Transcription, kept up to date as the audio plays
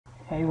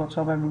Hey, what's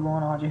up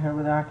everyone? Ajay here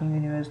with Hacking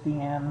University,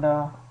 and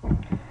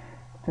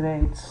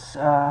today it's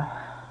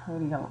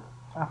really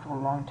after a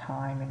long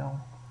time,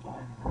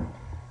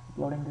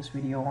 uploading this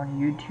video on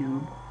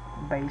YouTube.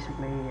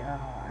 Basically,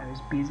 I was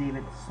busy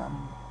with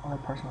some other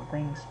personal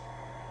things,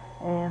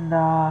 and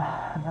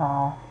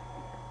now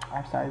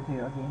I've started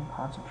to again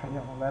concentrate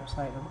on the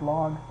website or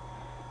blog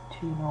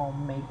to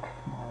make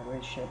my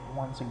relationship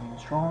once again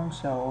strong.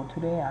 So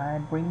today I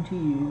bring to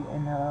you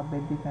another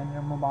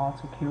Bitdefender mobile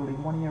security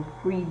 1-year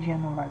free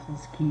general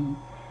license key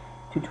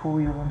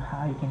tutorial on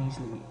how you can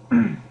easily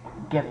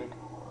get it.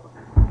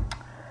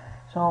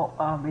 So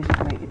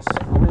basically it's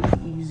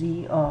really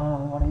easy.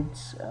 What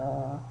it's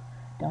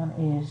done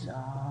is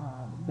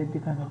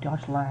Bitdefender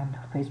Deutschland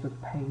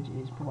Facebook page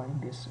is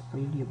providing this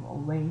free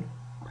giveaway.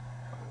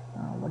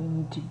 What you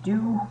need to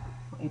do,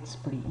 it's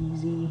pretty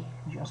easy,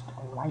 just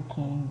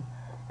liking,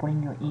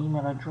 putting your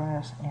email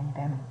address, and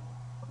then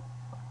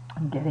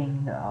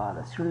getting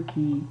the security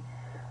key,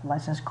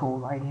 license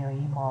code right in your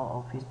email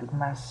or Facebook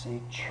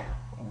message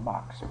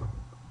inbox.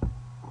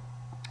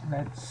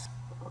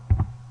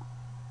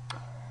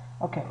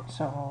 Okay,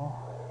 so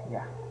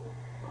yeah,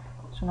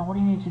 so now what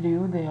you need to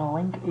do, the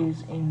link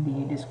is in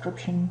the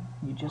description.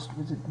 You just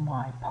visit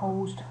my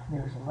post,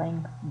 there's a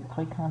link, you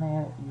click on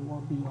it, you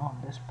will be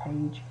on this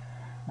page.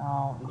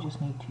 Now you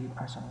just need to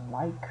press on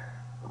like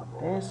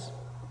this,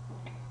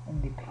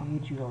 and the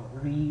page will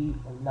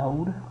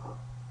reload.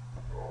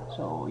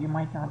 So you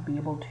might not be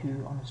able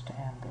to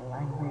understand the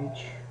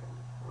language.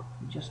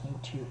 You just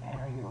need to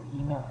enter your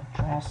email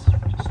address.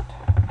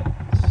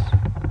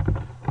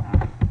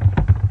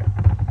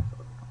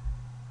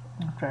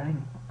 After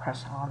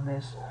press on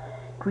this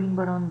green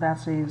button that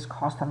says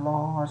cost and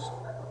loss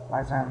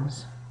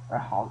license or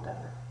halted.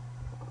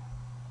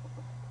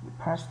 You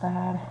press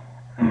that.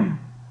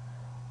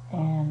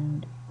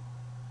 And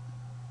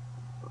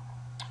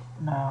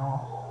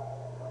now,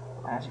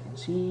 as you can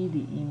see,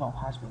 the email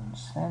has been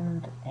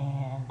sent,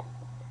 and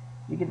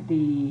you get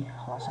the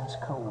license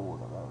code.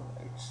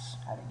 It's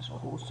I think so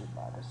hosted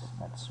by this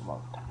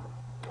network.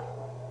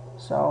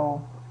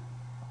 So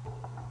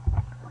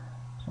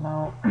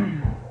now,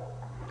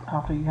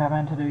 after you have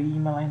entered the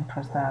email and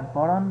press that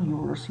button, you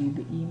will receive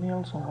the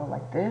email somewhere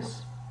like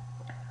this.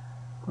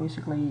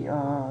 Basically,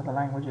 the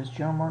language is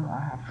German. I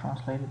have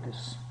translated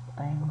this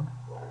thing.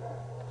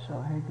 So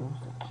here goes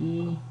the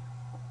key.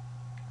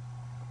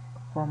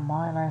 For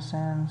my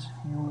license,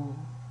 you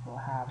will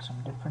have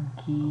some different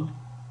key,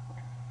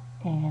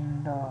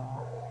 and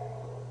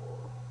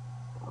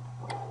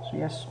so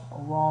yes,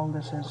 overall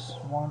this is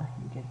one.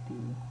 You get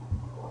the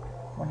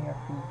 1-year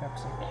free web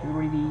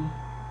security.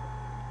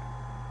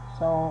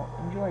 So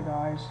enjoy,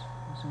 guys.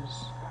 This is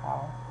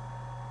how